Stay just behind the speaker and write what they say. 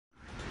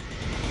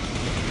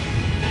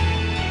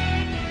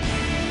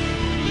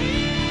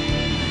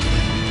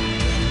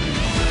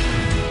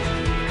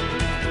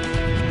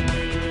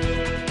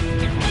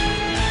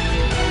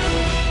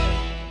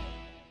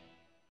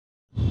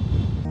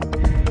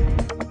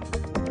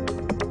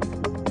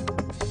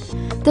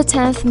The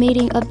 10th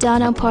meeting of Đà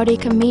Nẵng Party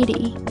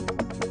Committee.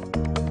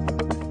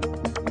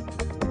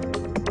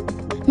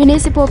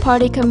 Municipal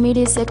Party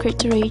Committee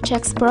Secretary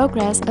checks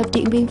progress of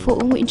Điện Phủ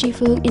Nguyễn Tri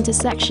Phương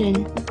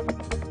intersection.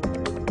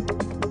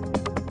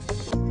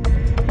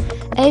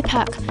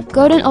 APAC,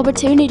 golden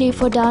opportunity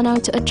for Đà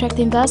Nẵng to attract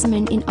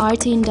investment in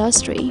RT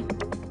industry.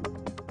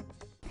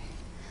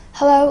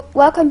 Hello,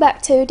 welcome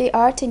back to the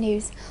RT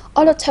News.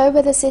 On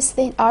October the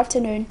 16th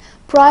afternoon,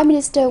 Prime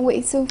Minister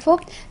Nguyễn Xuân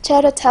Phúc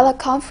chaired a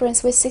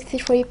teleconference with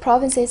 63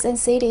 provinces and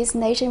cities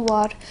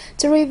nationwide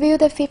to review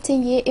the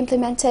 15-year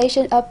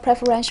implementation of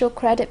preferential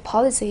credit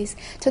policies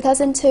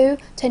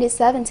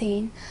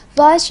 2002-2017.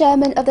 Vice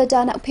Chairman of the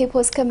Đà Nẵng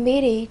People's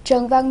Committee,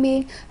 Trần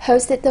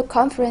hosted the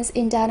conference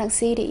in Đà Nẵng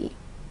City.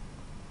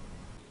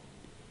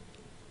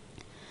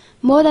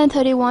 More than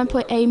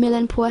 31.8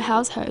 million poor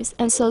households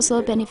and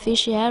social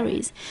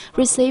beneficiaries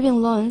receiving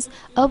loans,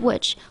 of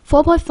which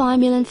 4.5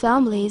 million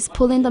families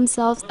pulling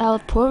themselves out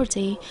of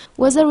poverty,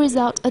 was a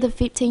result of the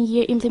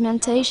 15-year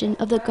implementation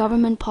of the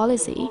government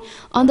policy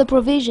on the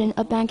provision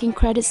of banking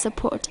credit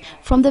support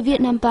from the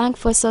Vietnam Bank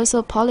for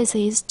Social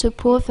Policies to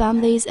poor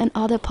families and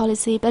other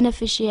policy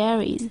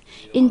beneficiaries.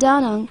 In Đà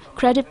Nẵng,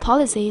 credit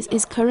policies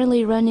is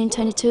currently running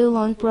 22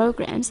 loan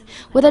programs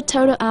with a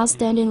total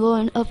outstanding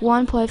loan of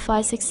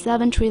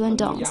 1.567 trillion.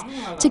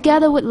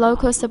 Together with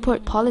local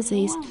support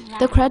policies,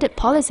 the credit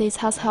policies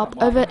has helped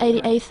over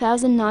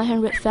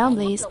 88,900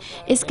 families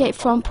escape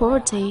from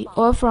poverty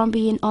or from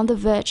being on the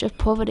verge of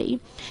poverty,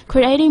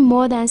 creating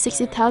more than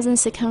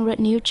 60,600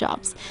 new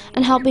jobs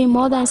and helping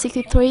more than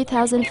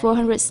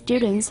 63,400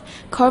 students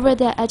cover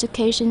their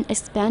education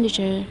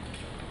expenditure.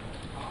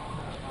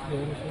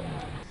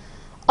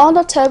 On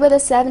October the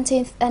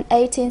 17th and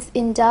 18th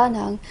in Đà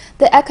Nẵng,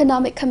 the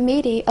Economic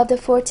Committee of the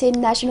 14th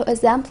National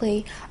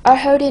Assembly are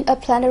holding a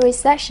plenary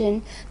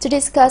session to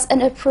discuss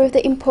and approve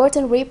the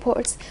important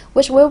reports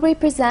which will be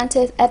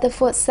presented at the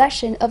fourth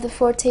session of the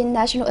 14th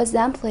National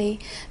Assembly.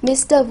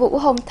 Mr. Vũ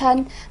Hồng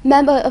Thanh,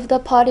 member of the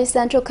Party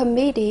Central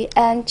Committee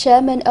and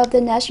Chairman of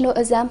the National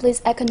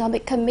Assembly's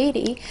Economic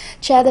Committee,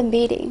 chaired the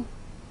meeting.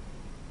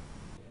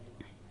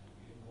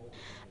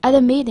 At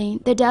the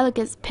meeting, the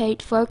delegates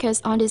paid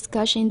focus on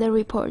discussing the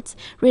reports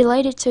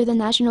related to the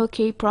national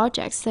key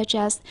projects such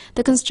as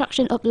the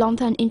construction of Long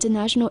Thanh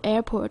International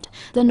Airport,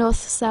 the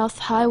North-South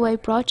Highway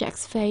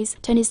Projects Phase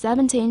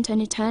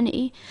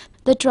 2017-2020,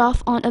 the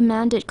draft on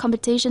amended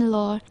competition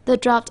law, the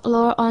draft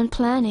law on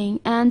planning,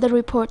 and the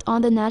report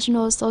on the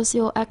national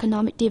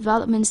socio-economic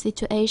development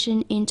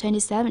situation in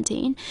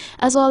 2017,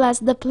 as well as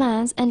the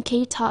plans and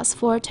key tasks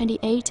for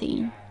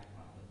 2018.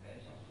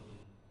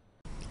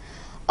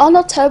 On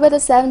October the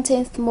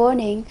 17th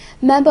morning,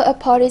 member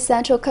of Party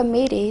Central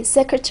Committee,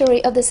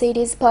 Secretary of the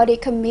City's Party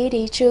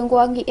Committee Trương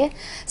Quang Nghĩa,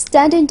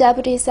 Standing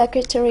Deputy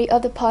Secretary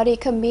of the Party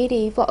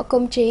Committee Võ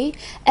Công Trí,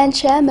 and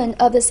Chairman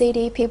of the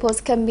City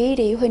People's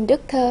Committee Huỳnh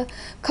Đức Thơ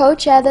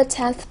co-chaired the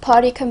 10th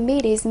Party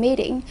Committee's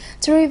meeting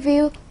to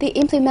review the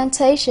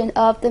implementation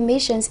of the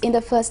missions in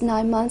the first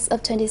 9 months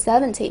of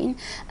 2017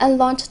 and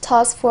launch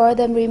tasks for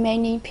the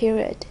remaining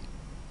period.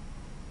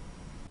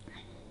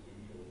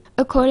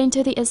 According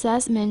to the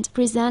assessment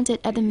presented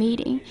at the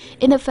meeting,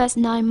 in the first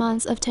 9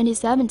 months of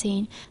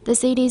 2017, the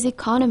city's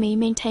economy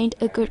maintained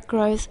a good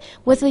growth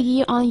with a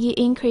year-on-year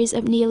increase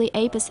of nearly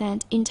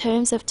 8% in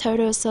terms of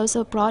total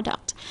social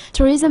product.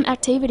 Tourism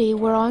activity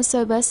were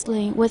also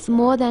bustling with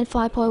more than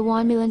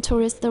 5.1 million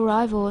tourist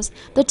arrivals.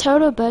 The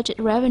total budget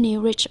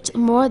revenue reached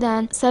more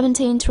than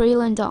 17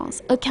 trillion dong,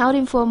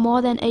 accounting for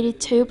more than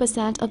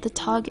 82% of the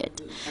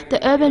target.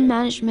 The urban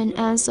management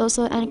and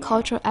social and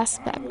cultural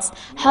aspects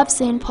have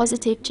seen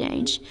positive change.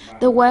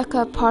 The work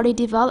of party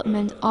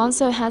development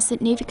also has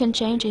significant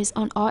changes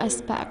on all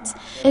aspects.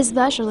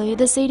 Especially,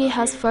 the city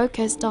has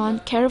focused on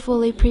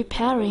carefully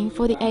preparing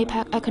for the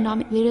APAC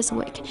Economic Leaders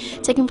Week,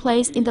 taking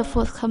place in the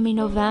forthcoming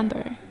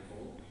November.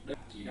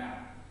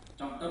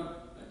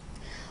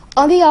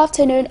 On the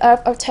afternoon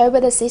of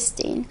October the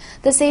 16th,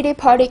 the City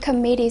Party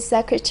Committee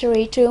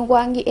Secretary Trương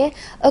Quang Nghĩa,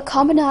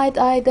 accompanied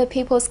by the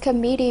People's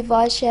Committee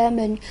Vice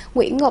Chairman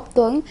Nguyễn Ngọc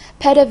Tuấn,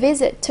 paid a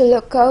visit to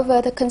look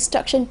over the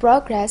construction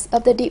progress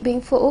of the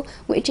Điện Phủ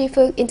Nguyễn Tri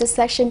Phương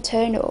intersection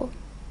tunnel.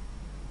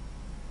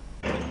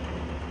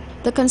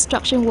 The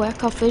construction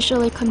work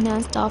officially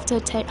commenced after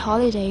Tet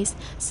holidays.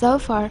 So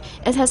far,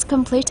 it has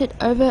completed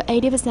over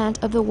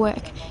 80% of the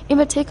work, in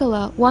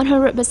particular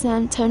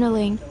 100%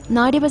 tunneling,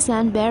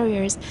 90%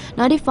 barriers,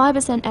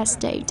 95%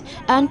 estate,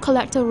 and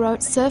collector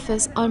road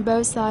surface on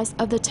both sides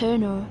of the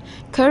tunnel.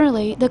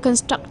 Currently, the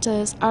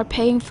constructors are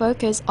paying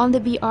focus on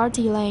the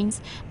BRT lanes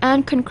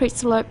and concrete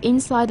slope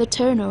inside the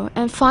tunnel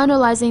and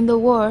finalizing the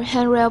wall,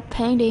 handrail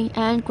painting,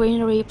 and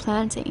greenery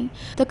planting.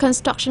 The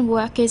construction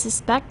work is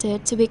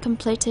expected to be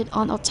completed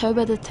on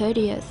October the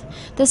 30th.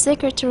 The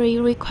Secretary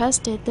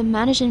requested the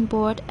Managing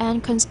Board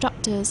and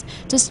constructors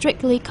to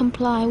strictly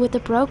comply with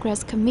the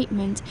progress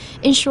commitment,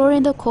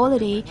 ensuring the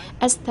quality,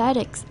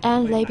 aesthetics,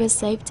 and labor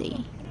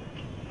safety.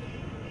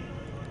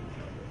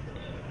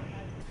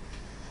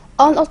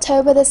 On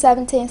October the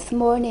 17th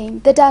morning,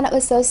 the Đà Nẵng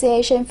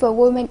Association for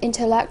Women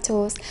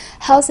Intellectuals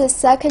held its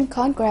second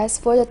Congress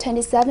for the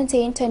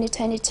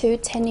 2017-2022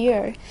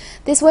 tenure.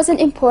 This was an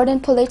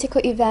important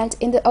political event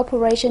in the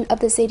operation of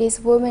the city's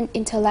women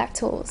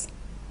intellectuals.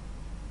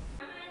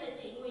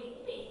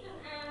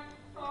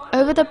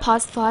 Over the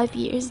past 5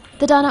 years,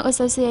 the Đà Nẵng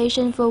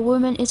Association for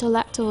Women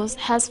Intellectuals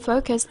has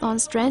focused on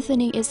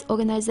strengthening its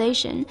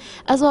organization,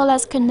 as well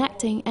as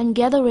connecting and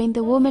gathering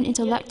the women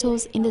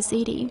intellectuals in the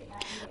city.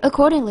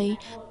 Accordingly,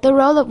 the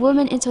role of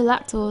women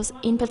intellectuals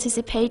in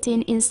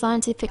participating in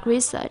scientific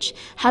research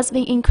has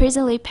been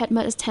increasingly paid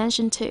much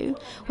attention to.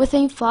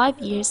 Within 5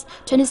 years,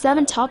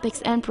 27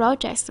 topics and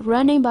projects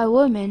running by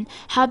women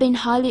have been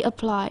highly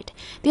applied.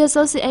 The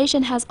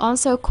association has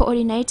also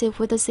coordinated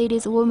with the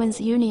city's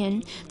Women's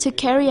Union to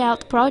carry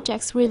out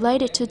projects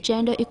related to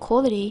gender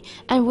equality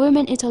and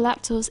women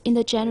intellectuals in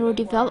the general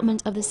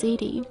development of the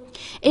city.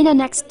 In the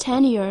next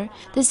tenure,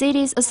 the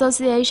city's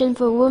Association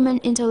for Women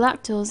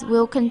Intellectuals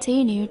will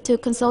continue to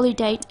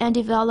consolidate and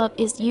develop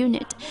its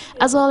unit,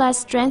 as well as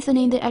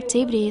strengthening the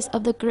activities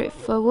of the group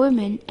for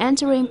women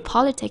entering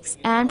politics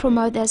and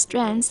promote their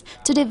strengths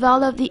to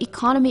develop the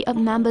economy of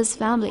members'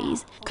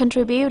 families,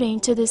 contributing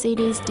to the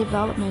city's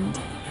development.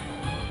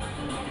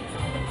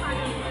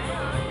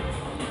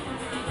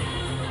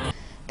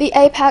 The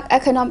APEC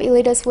Economic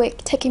Leaders Week,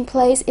 taking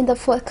place in the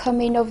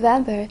forthcoming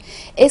November,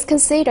 is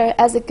considered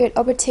as a good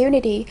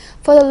opportunity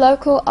for the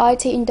local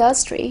IT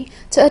industry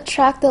to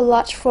attract the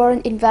large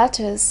foreign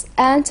investors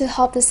and to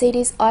help the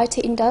city's IT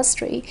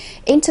industry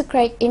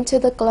integrate into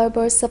the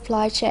global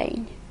supply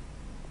chain.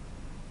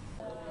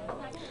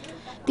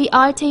 The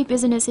IT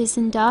businesses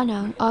in Đà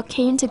Nẵng are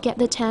keen to get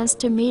the chance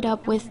to meet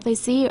up with the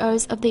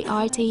CEOs of the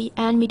IT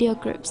and media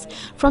groups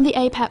from the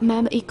APEC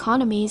member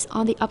economies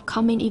on the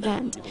upcoming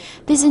event.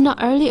 This is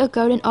not only a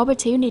golden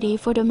opportunity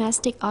for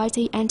domestic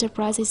IT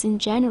enterprises in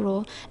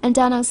general, and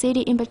Đà Nẵng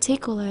City in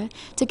particular,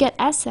 to get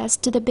access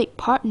to the big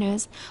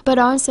partners, but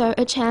also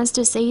a chance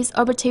to seize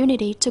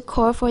opportunity to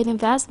call for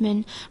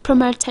investment,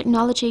 promote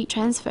technology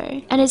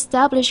transfer, and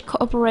establish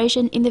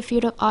cooperation in the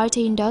field of IT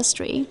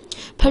industry,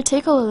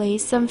 particularly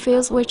some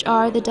fields which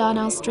are the Đà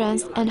Nẵng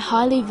strengths and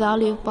highly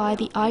valued by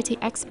the IT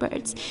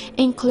experts,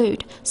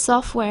 include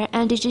software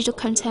and digital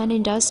content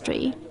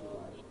industry.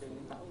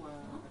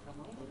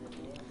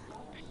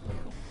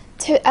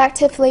 To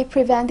actively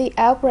prevent the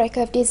outbreak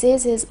of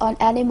diseases on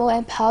animal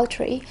and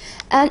poultry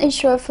and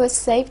ensure food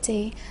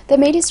safety, the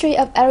Ministry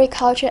of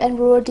Agriculture and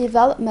Rural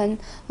Development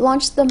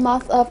launched the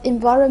month of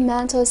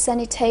Environmental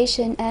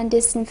Sanitation and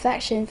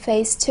Disinfection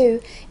Phase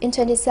 2 in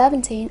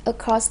 2017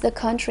 across the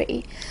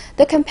country.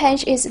 The campaign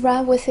is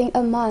run within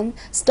a month,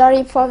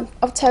 starting from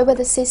October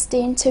the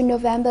 16th to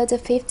November the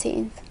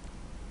 15th.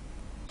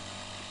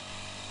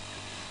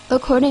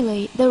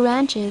 Accordingly, the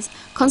ranches,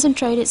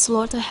 concentrated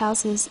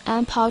slaughterhouses,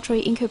 and poultry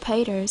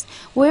incubators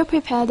will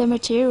prepare the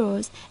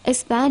materials,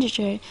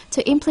 expenditure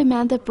to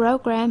implement the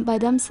program by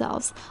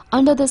themselves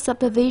under the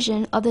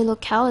supervision of the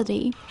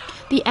locality.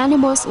 The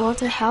animal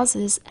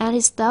slaughterhouses and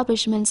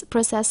establishments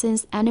processing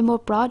animal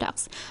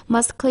products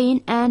must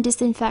clean and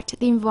disinfect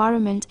the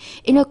environment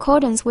in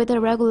accordance with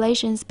the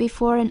regulations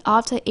before and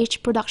after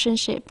each production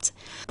shift.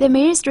 The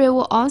ministry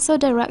will also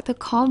direct the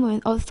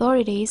common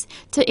authorities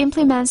to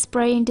implement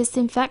spraying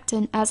disinfectant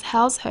as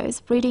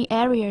households, breeding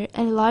area,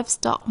 and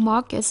livestock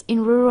markets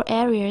in rural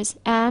areas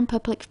and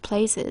public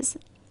places.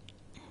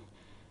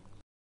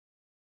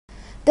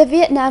 The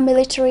Vietnam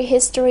Military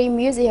History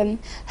Museum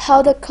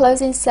held a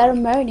closing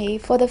ceremony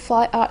for the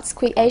Fine Arts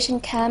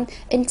Creation Camp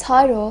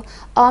entitled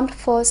Armed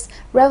Force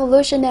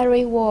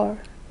Revolutionary War.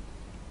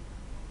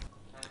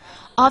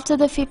 After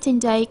the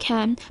 15-day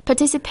camp,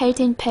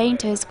 participating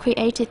painters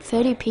created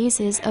 30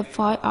 pieces of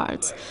fine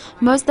arts.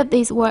 Most of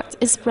these works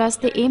express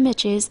the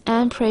images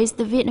and praise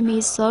the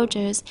Vietnamese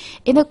soldiers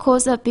in the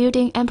course of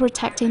building and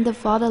protecting the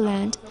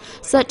fatherland.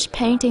 Such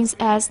paintings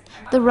as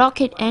The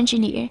Rocket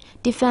Engineer,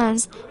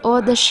 Defense,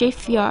 or The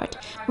Shipyard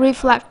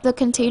reflect the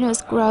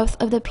continuous growth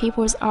of the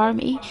People's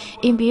Army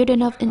in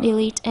building up an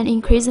elite and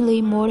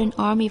increasingly modern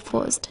army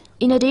force.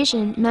 In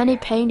addition, many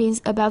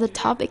paintings about the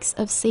topics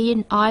of sea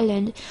and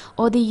island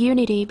or the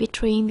unity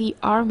between the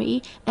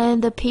army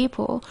and the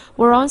people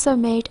were also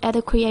made at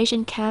the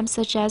creation camp,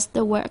 such as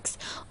the works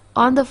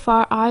On the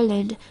Far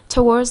Island,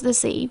 Towards the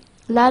Sea,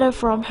 Letter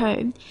from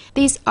Home.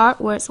 These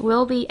artworks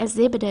will be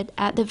exhibited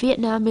at the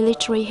Vietnam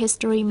Military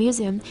History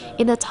Museum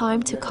in the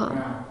time to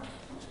come.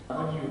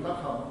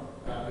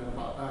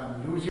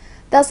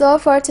 That's all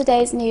for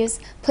today's news.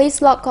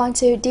 Please log on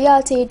to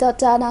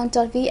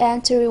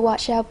drt.danang.vn to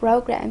rewatch our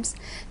programs.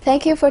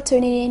 Thank you for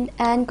tuning in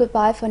and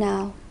goodbye for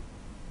now.